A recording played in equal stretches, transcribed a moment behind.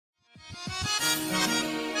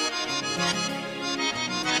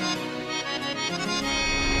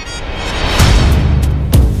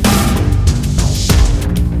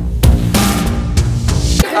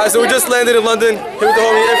Alright, so we just landed in London. Here with the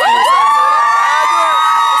homie Epping.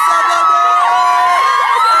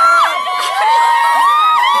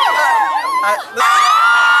 Thank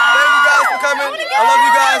you guys for coming. I love you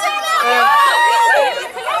guys.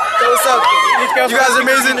 So what's up? You guys are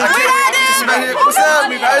amazing. I can't wait to spend it. What's up? How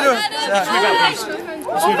you doing? Let's move out, please.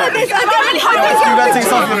 Let's move out, please. Let's move out, take a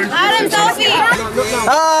selfie.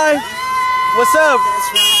 Hi. What's up?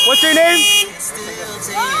 What's your name?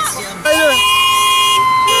 How you doing?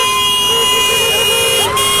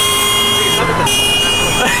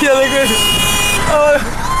 Yeah, look at this. Oh,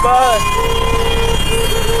 bye.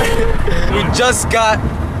 We just got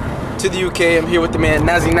to the UK. I'm here with the man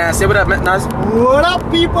Nazi Nas. Say what up, Naz. What up,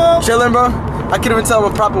 people? Chillin', bro. I can't even tell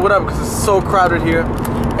him proper what up because it's so crowded here.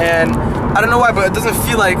 And I don't know why, but it doesn't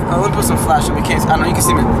feel like. Let me put some flash on my case. I don't know, you can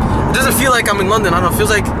see me. It doesn't feel like I'm in London. I don't know. It feels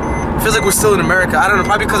like we're still in America. I don't know,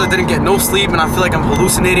 probably because I didn't get no sleep and I feel like I'm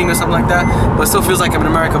hallucinating or something like that. But it still feels like I'm in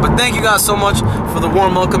America. But thank you guys so much for the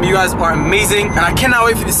warm welcome. You guys are amazing. And I cannot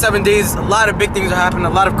wait for these 7 days. A lot of big things are happening. A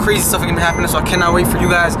lot of crazy stuff is gonna be happening. So I cannot wait for you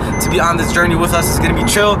guys to be on this journey with us. It's gonna be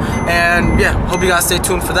chill. And yeah, hope you guys stay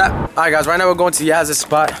tuned for that. All right, guys, right now we're going to Yaz's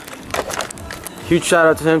spot. Huge shout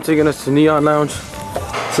out to him taking us to Neon Lounge.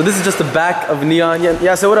 So this is just the back of Neon.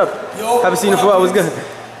 Yeah, say what up? Yo, haven't seen you for a while. What's good?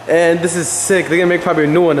 And this is sick. They're gonna make probably a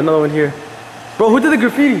new one, another one here. Bro, who did the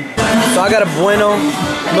graffiti? So I got a Bueno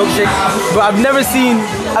milkshake. Bro, I've never seen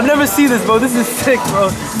this, bro. This is sick, bro.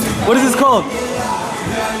 What is this called?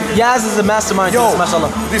 Yaz is a mastermind. Yo,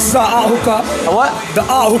 mashallah. This is our art hooker. A what? The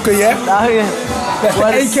art hooker, yeah? Yeah. That's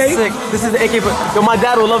Well, the this is AK. sick. This is the AK. Yo, my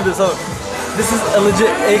dad will love this. Huh? This is a legit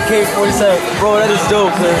AK-47. Bro, that is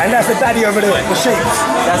dope, man. And that's the daddy over there, the shapes.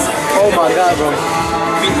 That's, oh my God, bro.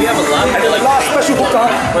 We have a lot. And the last special hooker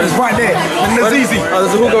is right there. And it's easy. Oh,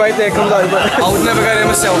 there's a hookah right there. It comes out. I would never get it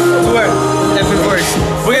myself. Where? Epping Forest.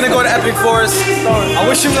 We're gonna go to Epping Forest. I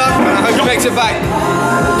wish you luck, and I hope you make it back.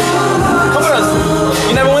 Come with us.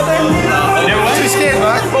 You never went there? No. Never went? Too scared,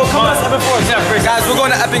 man. Bro, come with us, Epping Forest. Guys, we're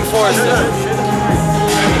going to Epping Forest.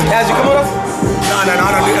 Guys, you come with us? No,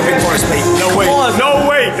 I don't do Epping Forest, mate. No way. No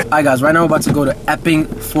way. Alright, guys, right now we're about to go to Epping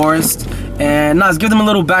Forest. And Nas, give them a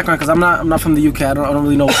little background because I'm not from the UK. I don't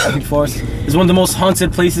really know Epping Forest. It's one of the most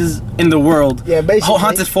haunted places in the world. Yeah, basically.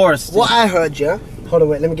 Haunted forest. What I heard, yeah. Hold on,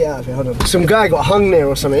 wait. Let me get out of here. Hold on. Some guy got hung there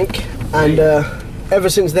or something, and ever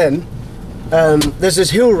since then, there's this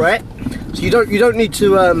hill, right? So you don't need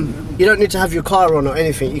to have your car on or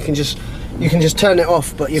anything. You can just turn it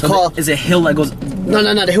off. But your car is a hill that goes. No.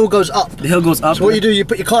 The hill goes up. The hill goes up. So what you do, you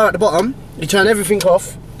put your car at the bottom. You turn everything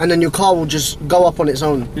off. And then your car will just go up on its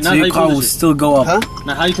own. So your car will still go up. Huh?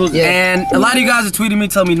 Now how you close it? Yeah. And a lot of you guys are tweeting me,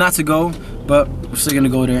 telling me not to go, but we're still gonna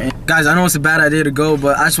go there. And guys, I know it's a bad idea to go,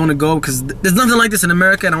 but I just want to go because there's nothing like this in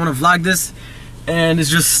America, and I want to vlog this. And it's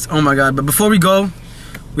just, oh my God! But before we go,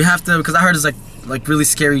 we have to, because I heard there's like really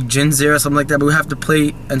scary jinns there or something like that. But we have to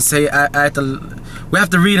play and say we have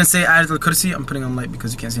to read and say Ayatul Kursi. I'm putting on light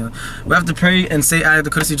because you can't see it. We have to pray and say Ayatul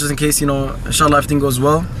Kursi just in case, you know, inshallah everything goes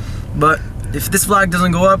well. But if this vlog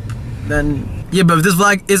doesn't go up, then yeah, but if this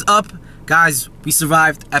vlog is up, guys, we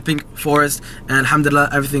survived Epping Forest, and alhamdulillah,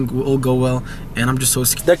 everything will all go well. And I'm just so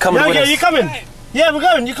scared. They're coming with us. You coming? Yeah, we're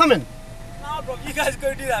going. You coming? Nah, bro, you guys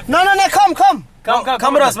go do that. No,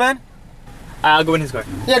 Come with us, man. I'll go in his car.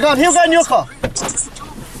 Yeah, go on. He'll go in your car.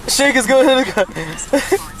 Sheikh is going in the car.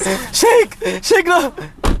 Sheikh, no.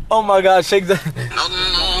 Oh my God, Sheikh.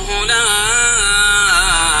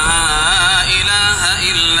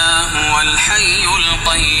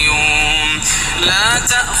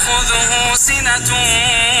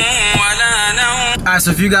 Alright,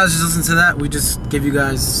 so if you guys just listen to that, we just give you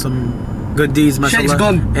guys some good deeds, mashallah. Sheikh's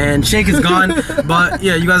gone. And Sheikh is gone. But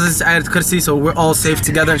yeah, you guys just added courtesy, so we're all safe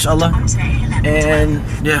together, inshallah. And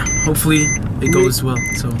yeah, hopefully it goes well.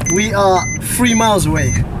 So we are 3 miles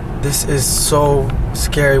away. This is so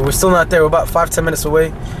scary. We're still not there. We're about 5-10 minutes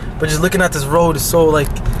away. But just looking at this road is so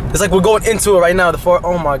like, it's like we're going into it right now.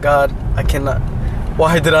 Oh my God, I cannot.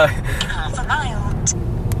 Why did I? Half a mile.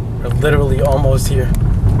 We're literally almost here.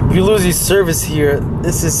 If you lose your service here,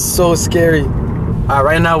 this is so scary. Alright,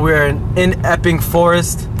 right now we're in Epping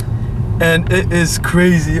Forest, and it is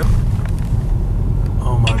crazy.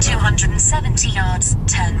 Oh my God. In 270 yards,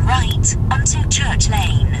 turn right onto Church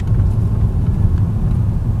Lane.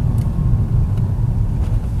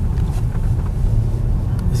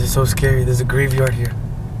 This is so scary. There's a graveyard here.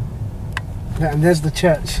 Yeah, and there's the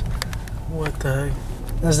church. What the heck?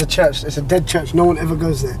 There's the church. It's a dead church. No one ever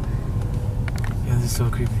goes there. Yeah, this is so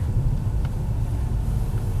creepy.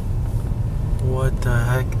 What the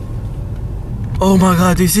heck? Oh my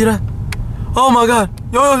God, do you see that? Oh my God.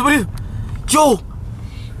 Yo, what are you? Yo!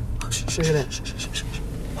 Look at that.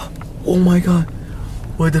 Oh my god.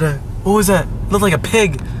 What was that? Looked like a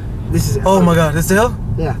pig. This is it. Oh my god, this the hill?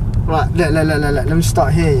 Yeah. Right, let me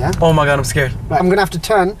start here, yeah? Oh my god, I'm scared. Right, I'm gonna have to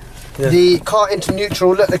turn the car into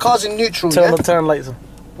neutral. Look, the car's in neutral, Turn lights on.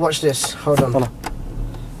 Watch this. Hold on.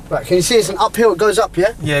 Right, can you see it's an uphill? It goes up,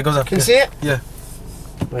 yeah? Yeah, it goes up. Can you see it? Yeah.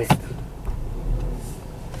 Wait.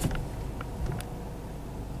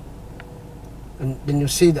 And then you'll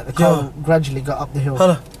see that the car will gradually go up the hill.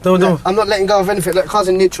 Hold on. Don't. I'm not letting go of anything. Look, car's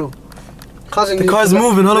in neutral. The car's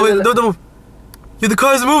moving. Hold on, wait. Don't move. Yeah, the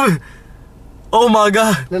car's moving. Oh my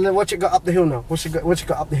god. Look, watch it go up the hill now. Watch it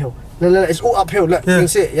go up the hill. Look, it's all uphill. Look, you can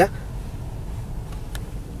see it, yeah?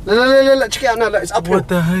 Look, check it out now. Look, it's uphill. What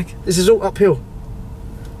the heck? This is all uphill.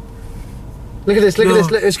 Look at this.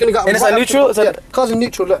 Look, it's gonna go up. And it's like neutral? Car's in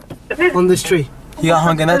neutral. Look, on this tree. You got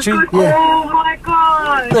hung in that tree? Yeah. Oh my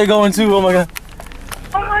god! They're going too. Oh my god.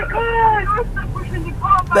 Oh my god!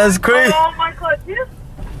 That's crazy. Oh my god! Yes.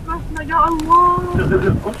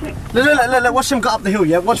 Look, watch them go up the hill,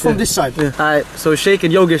 yeah? Watch from this side. Yeah. Alright, so Sheikh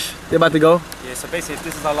and Yogesh, they're about to go. Yeah, so basically,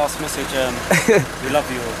 this is our last message. We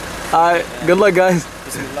love you all. Alright, good luck, guys.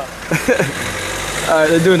 Alright,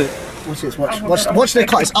 they're doing it. Watch this, watch their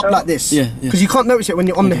car, it's up like this. Yeah. Because you can't notice it when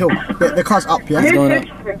you're on the hill. The car's up, yeah? It's going up.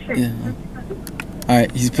 Yeah.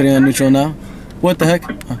 Alright, he's putting on neutral now. What the heck?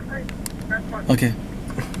 Oh. Okay.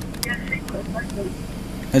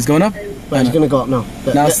 It's going up? Right, it's gonna go up now.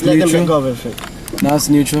 Now it's let neutral. them let go of everything. Now it's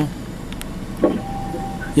neutral.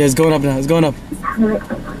 Yeah, it's going up now. It's going up.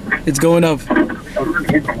 It's going up. Look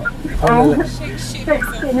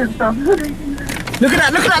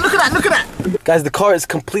at that! Guys, the car is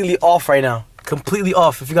completely off right now. Completely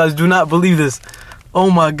off. If you guys do not believe this. Oh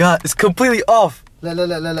my god, it's completely off.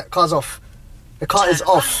 Look, car's off. The car is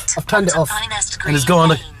off. I've turned it off. And it's going.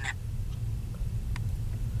 Look.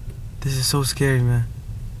 This is so scary, man.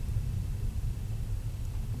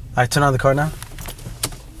 Alright, turn on the car now.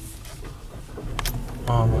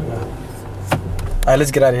 Oh my god. Alright,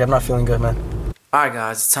 let's get out of here. I'm not feeling good, man. Alright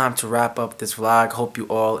guys, it's time to wrap up this vlog. Hope you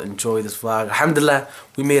all enjoy this vlog. Alhamdulillah,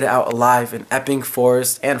 we made it out alive in Epping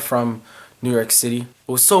Forest and from New York City.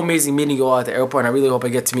 It was so amazing meeting you all at the airport, and I really hope I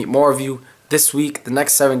get to meet more of you this week. The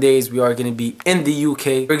next 7 days, we are going to be in the UK.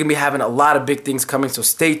 We're going to be having a lot of big things coming, so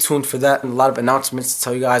stay tuned for that. And a lot of announcements to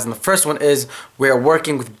tell you guys. And the first one is we're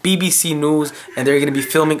working with BBC News, and they're going to be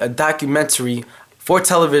filming a documentary for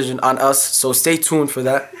television on us, so stay tuned for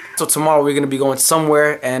that. So tomorrow we're going to be going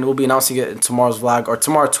somewhere, and we'll be announcing it in tomorrow's vlog or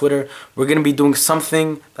tomorrow Twitter. We're going to be doing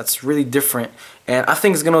something that's really different, and I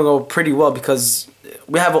think it's going to go pretty well because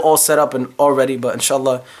we have it all set up and already, but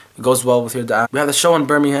inshallah it goes well with your dua. We have the show in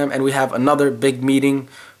Birmingham, and we have another big meeting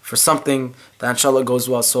for something that inshallah goes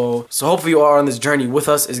well. So hopefully you are on this journey with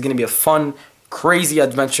us. It's going to be a fun, crazy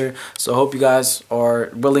adventure. So I hope you guys are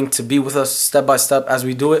willing to be with us step by step as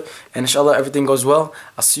we do it, and inshallah everything goes well.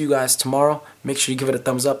 I'll see you guys tomorrow. Make sure you give it a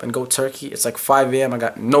thumbs up and go Turkey. It's like 5 a.m. I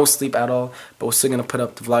got no sleep at all, but we're still gonna put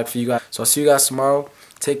up the vlog for you guys. So I'll see you guys tomorrow.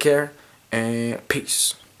 Take care and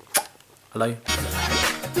peace. I love you.